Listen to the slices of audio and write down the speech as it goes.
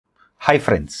Hi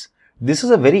friends, this is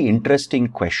a very interesting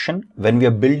question when we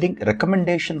are building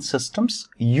recommendation systems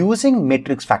using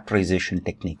matrix factorization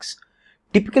techniques.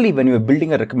 Typically, when we are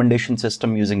building a recommendation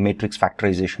system using matrix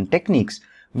factorization techniques,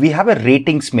 we have a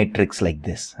ratings matrix like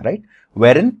this, right?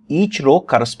 Wherein each row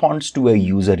corresponds to a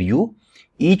user U,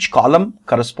 each column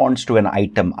corresponds to an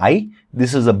item I.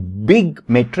 This is a big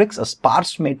matrix, a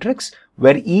sparse matrix,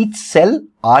 where each cell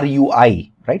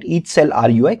RUI, right? Each cell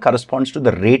RUI corresponds to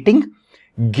the rating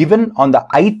given on the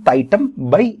ith item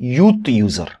by youth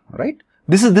user, right?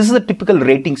 This is a typical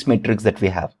ratings matrix that we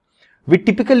have. We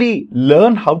typically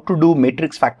learn how to do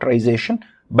matrix factorization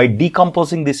by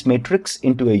decomposing this matrix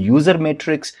into a user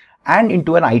matrix and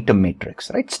into an item matrix,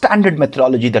 right? Standard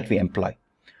methodology that we employ.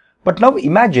 But now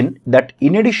imagine that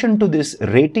in addition to this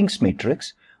ratings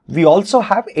matrix, we also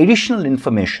have additional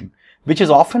information, which is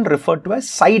often referred to as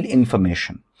side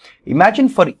information. Imagine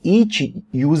for each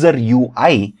user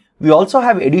UI, we also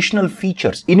have additional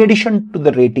features in addition to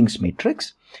the ratings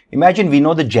matrix. Imagine we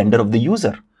know the gender of the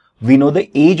user, we know the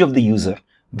age of the user,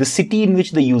 the city in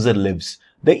which the user lives,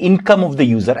 the income of the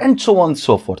user, and so on and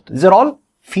so forth. These are all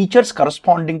features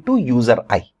corresponding to user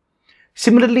I.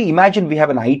 Similarly, imagine we have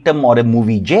an item or a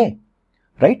movie J,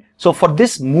 right? So for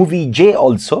this movie J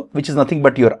also, which is nothing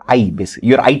but your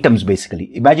your items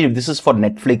basically. Imagine if this is for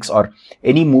Netflix or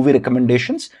any movie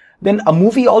recommendations, then a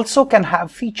movie also can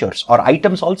have features, or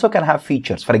items also can have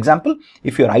features. For example,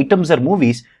 if your items are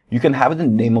movies, you can have the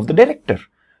name of the director,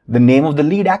 the name of the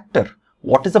lead actor,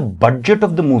 what is the budget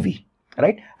of the movie,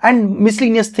 right? And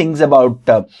miscellaneous things about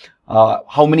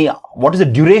what is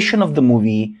the duration of the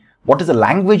movie, what is the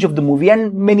language of the movie,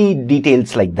 and many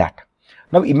details like that.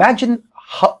 Now imagine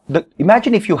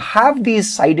if you have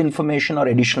these side information or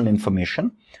additional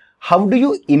information, how do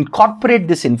you incorporate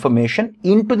this information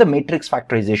into the matrix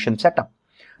factorization setup?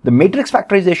 The matrix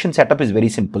factorization setup is very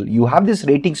simple. You have this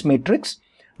ratings matrix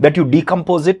that you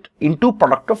decompose it into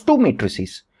product of two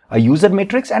matrices, a user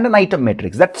matrix and an item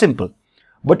matrix. That's simple.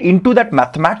 But into that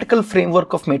mathematical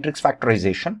framework of matrix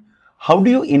factorization, how do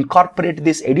you incorporate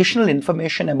this additional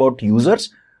information about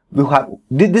users?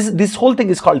 This whole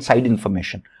thing is called side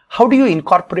information. How do you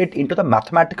incorporate into the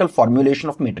mathematical formulation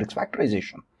of matrix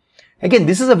factorization? Again,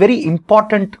 this is a very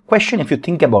important question if you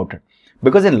think about it,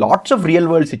 because in lots of real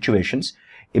world situations,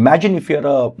 imagine if you're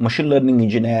a machine learning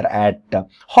engineer at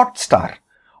Hotstar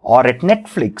or at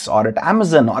Netflix or at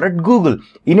Amazon or at Google.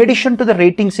 In addition to the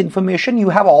ratings information, you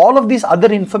have all of this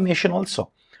other information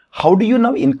also. How do you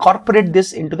now incorporate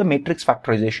this into the matrix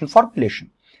factorization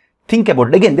formulation? Think about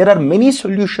it. Again, there are many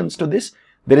solutions to this.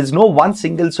 There is no one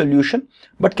single solution,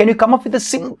 but can you come up with the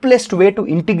simplest way to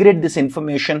integrate this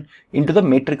information into the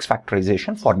matrix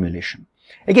factorization formulation?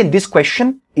 Again, this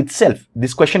question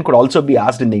could also be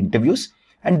asked in the interviews,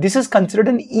 and this is considered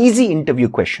an easy interview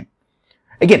question.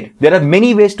 Again, there are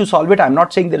many ways to solve it. I'm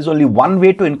not saying there is only one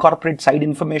way to incorporate side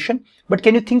information, but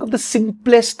can you think of the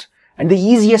simplest and the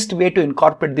easiest way to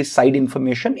incorporate this side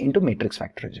information into matrix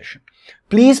factorization?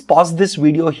 Please pause this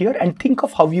video here and think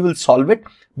of how you will solve it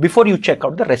before you check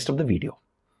out the rest of the video.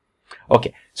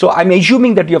 Okay, so I'm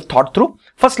assuming that you have thought through.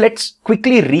 First, let's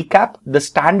quickly recap the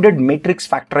standard matrix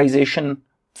factorization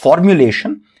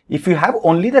formulation if you have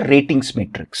only the ratings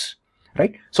matrix,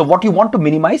 right? So what you want to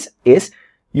minimize is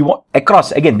you want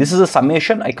again, this is a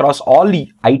summation across all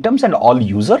the items and all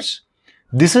users.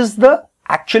 This is the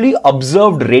actually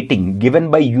observed rating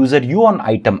given by user U on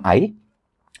item I.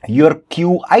 Your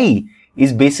QI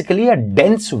is basically a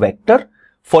dense vector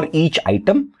for each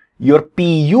item. Your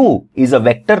PU is a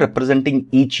vector representing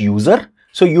each user.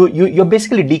 So you're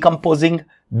basically decomposing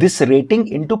this rating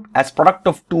into as product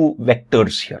of two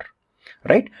vectors here,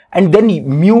 right? And then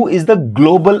mu is the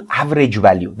global average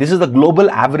value. This is the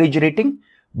global average rating.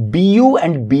 BU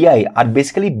and BI are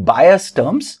basically bias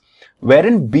terms,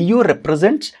 wherein BU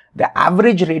represents the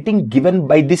average rating given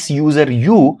by this user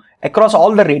U across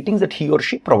all the ratings that he or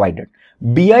she provided.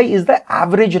 BI is the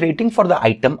average rating for the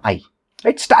item I,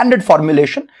 right? Standard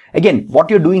formulation. Again,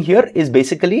 what you're doing here is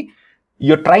basically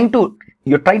you're trying to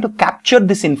capture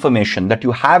this information that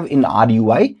you have in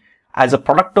RUI as a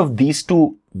product of these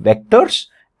two vectors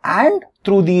and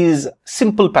through these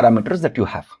simple parameters that you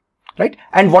have, right?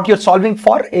 And what you're solving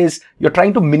for is you're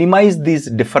trying to minimize this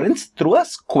difference through a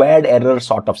squared error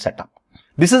sort of setup.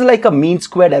 This is like a mean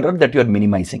squared error that you're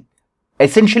minimizing.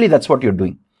 Essentially, that's what you're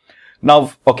doing.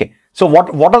 Now, okay. So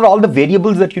what are all the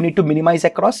variables that you need to minimize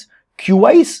across?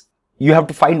 QIs, you have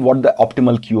to find what the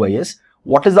optimal QI is.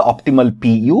 What is the optimal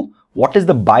PU? What is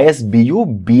the bias BU,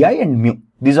 BI, and mu?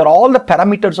 These are all the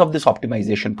parameters of this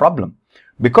optimization problem.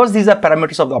 Because these are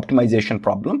parameters of the optimization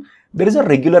problem, there is a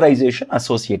regularization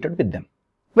associated with them.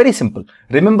 Very simple.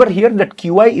 Remember here that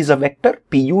Qi is a vector,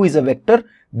 Pu is a vector,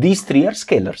 these three are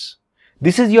scalars.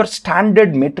 This is your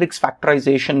standard matrix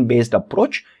factorization based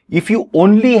approach. If you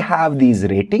only have these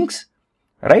ratings,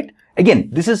 right? Again,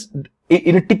 this is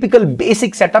in a typical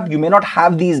basic setup, you may not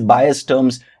have these bias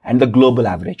terms and the global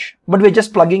average, but we're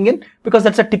just plugging in because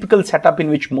that's a typical setup in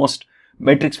which most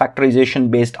matrix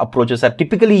factorization based approaches are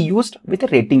typically used with a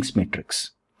ratings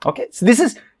matrix. Okay, so this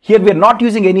is here we're not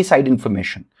using any side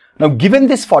information. Now, given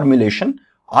this formulation,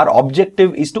 our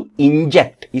objective is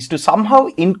to somehow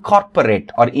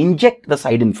incorporate or inject the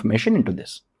side information into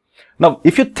this. Now,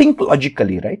 if you think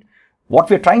logically, right, what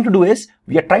we're trying to do is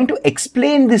we are trying to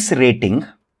explain this rating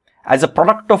as a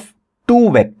product of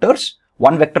two vectors,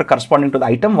 one vector corresponding to the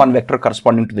item, one vector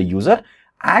corresponding to the user,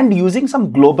 and using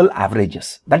some global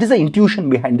averages. That is the intuition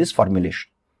behind this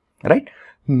formulation, right?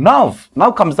 Now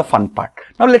comes the fun part.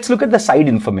 Now let's look at the side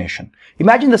information.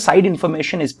 Imagine the side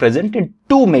information is present in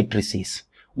two matrices.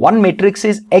 One matrix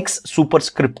is X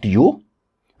superscript U,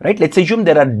 right? Let's assume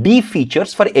there are D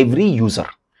features for every user.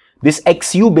 This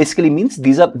XU basically means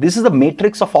this is the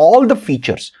matrix of all the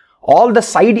features, all the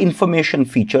side information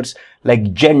features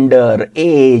like gender,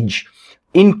 age,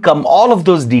 income, all of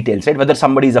those details, right? Whether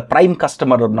somebody is a prime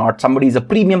customer or not, somebody is a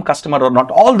premium customer or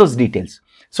not, all those details.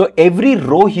 So every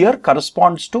row here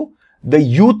corresponds to the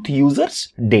youth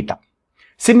user's data.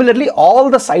 Similarly, all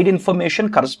the side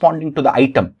information corresponding to the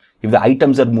item, if the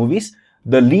items are movies,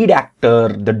 the lead actor,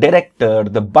 the director,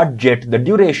 the budget, the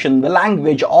duration, the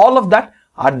language, all of that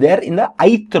are there in the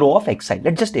ith row of Xi.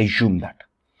 Let's just assume that.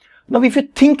 Now, if you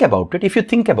think about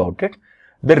it,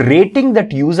 the rating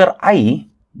that user I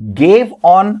gave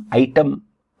on item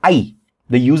I,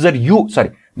 the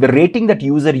rating that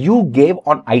user U gave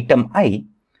on item I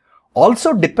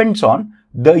also depends on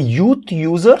the youth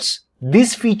users,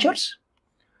 these features.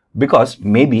 Because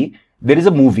maybe there is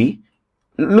a movie,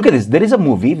 look at this, there is a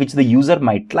movie which the user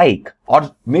might like,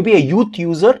 or maybe a youth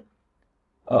user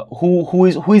who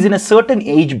is in a certain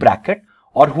age bracket,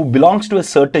 or who belongs to a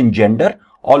certain gender,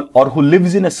 or who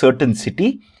lives in a certain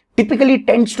city, typically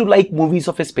tends to like movies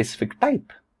of a specific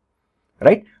type,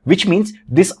 right? Which means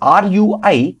this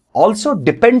RUI also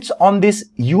depends on this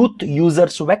youth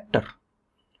users vector.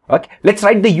 Okay, let's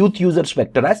write the youth users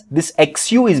vector as this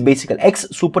XU is basically X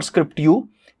superscript U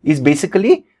is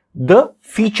basically the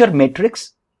feature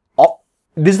matrix.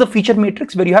 This is the feature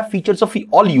matrix where you have features of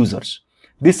all users.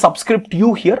 This subscript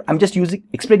U here, I'm just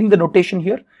explaining the notation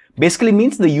here, basically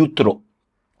means the youth row.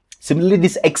 Similarly,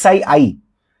 this XI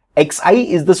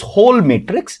is this whole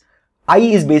matrix. I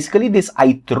is basically this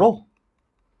ith row,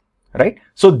 right?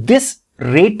 So this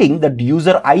rating that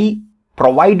user I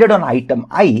provided on item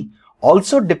I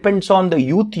also depends on the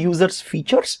youth users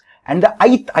features and the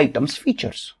ith items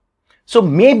features. So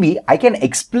maybe I can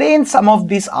explain some of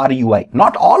this RUI,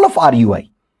 not all of RUI.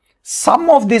 Some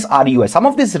of this RUI, some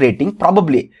of this rating,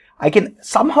 probably I can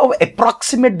somehow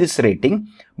approximate this rating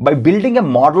by building a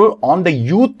model on the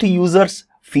youth users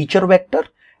feature vector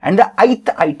and the ith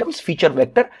items feature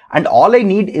vector. And all I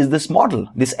need is this model.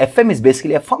 This FM is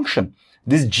basically a function.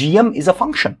 This GM is a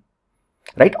function,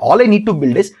 right? All I need to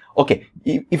build is, okay,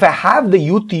 if I have the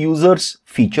youth users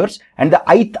features and the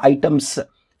ith items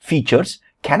features,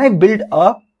 can I build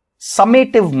a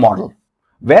summative model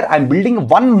where I'm building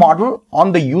one model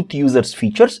on the youth users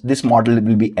features? This model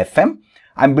will be FM.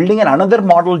 I'm building another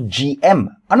model GM,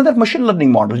 another machine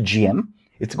learning model GM.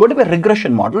 It's going to be a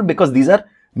regression model because these are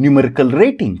numerical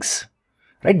ratings,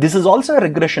 right? This is also a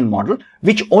regression model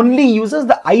which only uses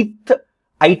the ith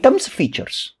items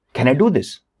features. Can I do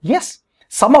this? Yes.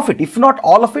 Some of it, if not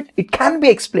all of it, it can be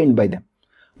explained by them.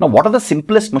 Now, what are the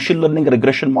simplest machine learning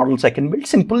regression models I can build?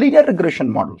 Simple linear regression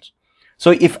models.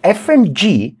 So if F and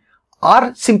G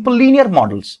are simple linear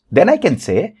models, then I can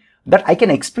say that I can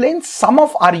explain some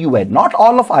of RUI, not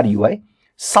all of RUI,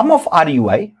 some of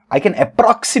RUI. I can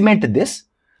approximate this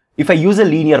if I use a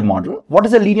linear model. What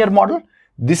is a linear model?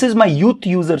 This is my youth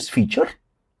users feature,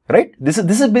 right? This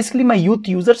is basically my youth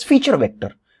users feature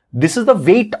vector. This is the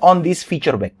weight on this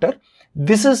feature vector.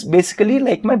 This is basically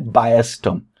like my bias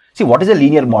term. See, what is a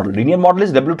linear model? Linear model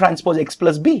is W transpose X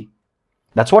plus B.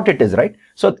 That's what it is, right?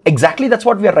 So exactly that's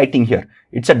what we are writing here.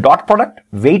 It's a dot product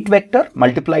weight vector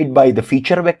multiplied by the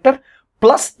feature vector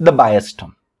plus the bias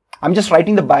term. I'm just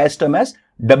writing the bias term as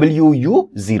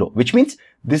WU0, which means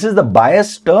this is the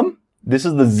bias term. This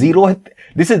is the zero.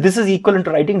 This is equivalent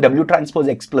to writing W transpose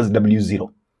X plus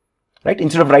W0, right?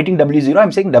 Instead of writing W0,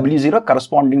 I'm saying W0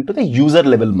 corresponding to the user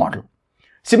level model.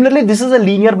 Similarly, this is a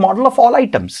linear model of all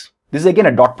items. This is again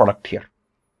a dot product here,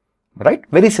 right?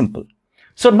 Very simple.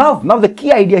 So now the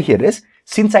key idea here is,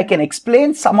 since I can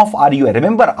explain some of RUI,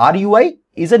 remember RUI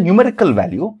is a numerical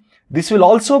value. This will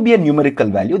also be a numerical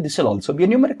value. This will also be a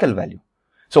numerical value.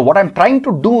 So what I'm trying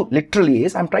to do literally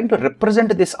is I'm trying to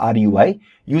represent this RUI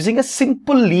using a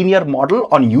simple linear model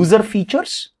on user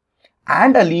features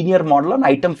and a linear model on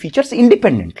item features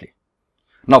independently.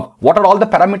 Now, what are all the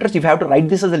parameters? If I have to write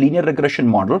this as a linear regression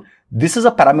model, this is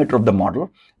a parameter of the model,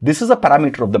 this is a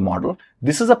parameter of the model,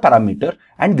 this is a parameter,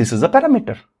 and this is a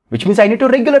parameter, which means I need to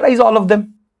regularize all of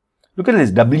them. Look at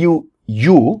this, WU,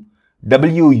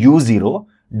 WU0,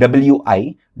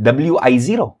 WI,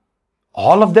 WI0.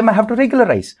 All of them I have to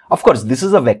regularize. Of course, this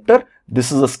is a vector,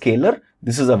 this is a scalar,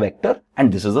 this is a vector,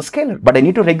 and this is a scalar. But I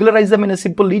need to regularize them in a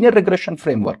simple linear regression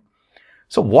framework.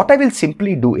 So what I will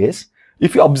simply do is,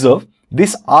 if you observe,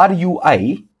 this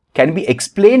RUI can be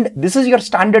explained. This is your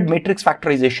standard matrix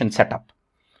factorization setup,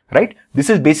 right? This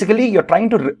is basically you're trying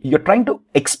to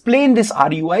explain this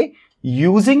RUI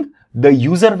using the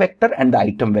user vector and the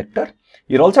item vector.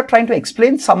 You're also trying to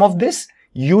explain some of this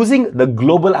using the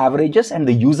global averages and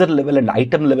the user level and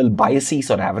item level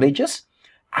biases or averages.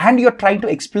 And you're trying to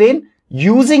explain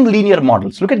using linear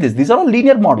models. Look at this. These are all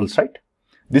linear models, right?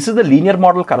 This is the linear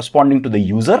model corresponding to the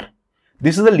user.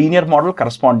 This is the linear model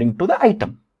corresponding to the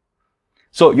item.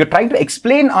 So you're trying to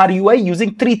explain RUI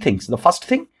using three things. The first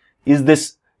thing is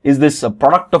this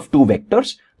product of two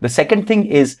vectors. The second thing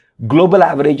is global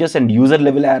averages and user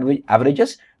level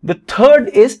averages. The third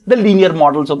is the linear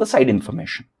models of the side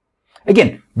information.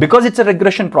 Again, because it's a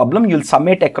regression problem, you'll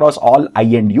summate across all I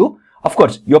and U. Of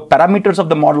course, your parameters of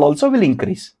the model also will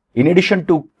increase. In addition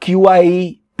to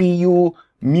QI, PU,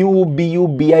 mu, BU,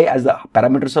 BI as the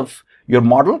parameters of your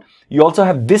model, you also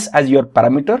have this as your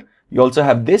parameter. You also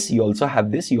have this, you also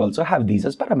have this, you also have these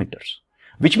as parameters.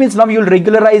 Which means now you'll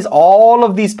regularize all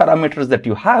of these parameters that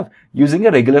you have using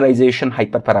a regularization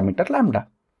hyperparameter lambda.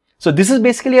 So this is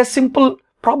basically a simple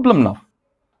problem now,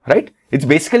 right? It's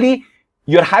basically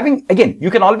you're having, again,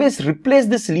 you can always replace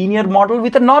this linear model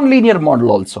with a non-linear model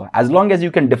also. As long as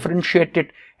you can differentiate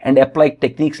it and apply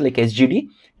techniques like SGD,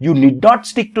 you need not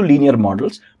stick to linear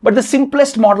models. But the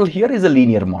simplest model here is a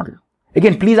linear model.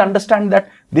 Again, please understand that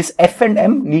this F and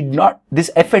M need not, this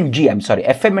F and G, I'm sorry,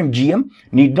 FM and GM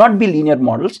need not be linear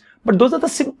models, but those are the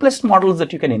simplest models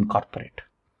that you can incorporate,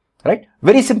 right?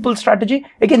 Very simple strategy.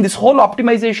 Again, this whole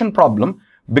optimization problem,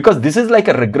 because this is like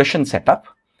a regression setup,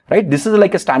 right? This is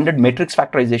like a standard matrix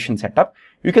factorization setup.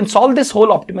 You can solve this whole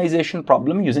optimization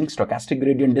problem using stochastic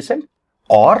gradient descent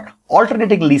or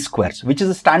alternating least squares, which is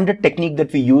a standard technique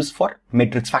that we use for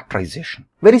matrix factorization.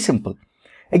 Very simple.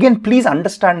 Again, please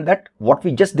understand that what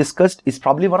we just discussed is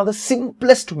probably one of the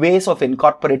simplest ways of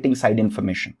incorporating side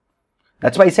information.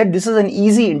 That's why I said this is an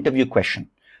easy interview question.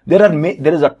 There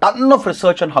is a ton of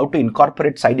research on how to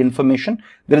incorporate side information.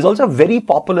 There is also a very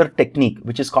popular technique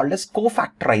which is called as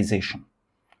co-factorization.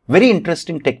 Very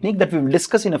interesting technique that we will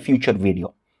discuss in a future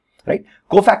video, right?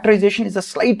 Co-factorization is a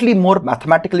slightly more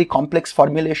mathematically complex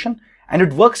formulation, and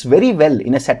it works very well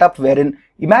in a setup wherein,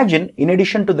 imagine, in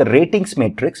addition to the ratings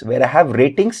matrix, where I have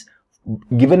ratings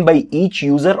given by each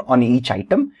user on each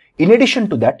item, in addition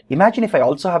to that, imagine if I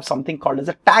also have something called as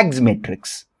a tags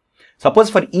matrix. Suppose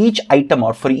for each item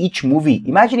or for each movie,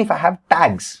 imagine if I have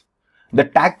tags. The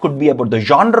tag could be about the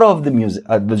genre of the music,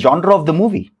 the genre of the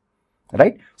movie,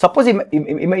 right? Suppose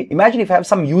imagine if I have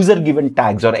some user given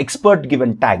tags or expert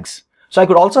given tags. So I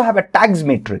could also have a tags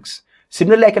matrix.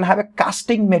 Similarly, I can have a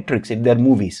casting matrix if they're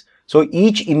movies. So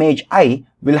each image I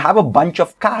will have a bunch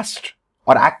of cast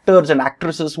or actors and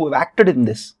actresses who have acted in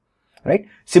this, right?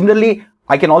 Similarly,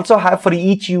 I can also have for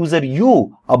each user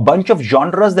U a bunch of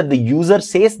genres that the user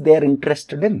says they're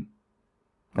interested in,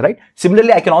 right?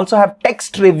 Similarly, I can also have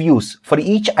text reviews. For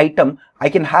each item, I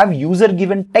can have user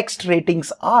given text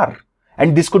ratings R,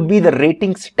 and this could be the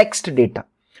ratings text data.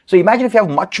 So imagine if you have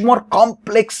much more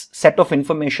complex set of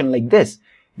information like this,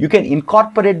 you can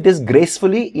incorporate this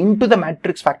gracefully into the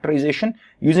matrix factorization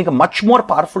using a much more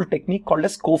powerful technique called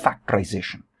as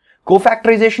co-factorization.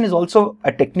 Co-factorization is also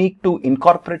a technique to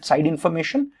incorporate side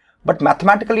information, but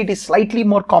mathematically it is slightly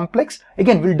more complex.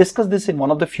 Again, we'll discuss this in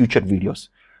one of the future videos.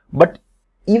 But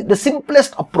the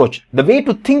simplest approach, the way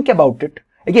to think about it,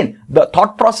 again, the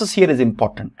thought process here is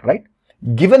important, right?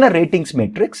 Given a ratings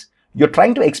matrix, you're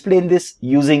trying to explain this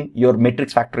using your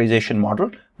matrix factorization model,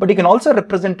 but you can also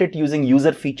represent it using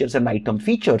user features and item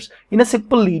features in a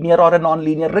simple linear or a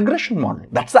non-linear regression model.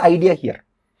 That's the idea here.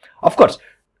 Of course,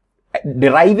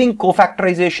 deriving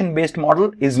co-factorization based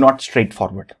model is not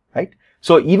straightforward, right?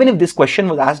 So even if this question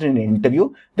was asked in an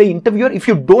interview, the interviewer, if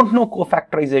you don't know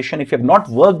co-factorization, if you have not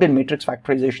worked in matrix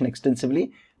factorization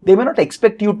extensively, they may not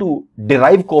expect you to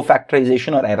derive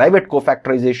co-factorization or arrive at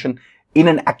co-factorization in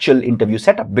an actual interview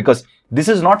setup, because this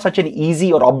is not such an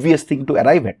easy or obvious thing to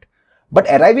arrive at. But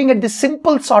arriving at this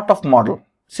simple sort of model,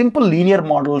 simple linear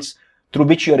models through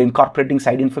which you're incorporating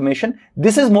side information,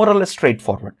 this is more or less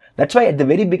straightforward. That's why at the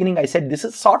very beginning I said this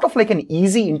is sort of like an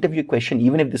easy interview question,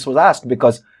 even if this was asked,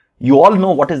 because you all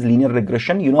know what is linear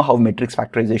regression, you know how matrix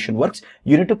factorization works.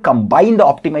 You need to combine the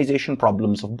optimization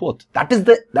problems of both. That is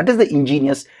the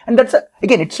ingenious, and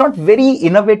again, it's not very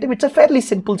innovative, it's a fairly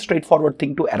simple, straightforward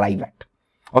thing to arrive at.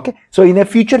 Okay, so in a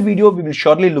future video, we will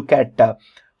surely look at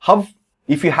how,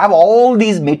 if you have all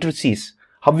these matrices,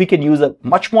 how we can use a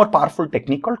much more powerful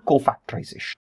technique called co-factorization.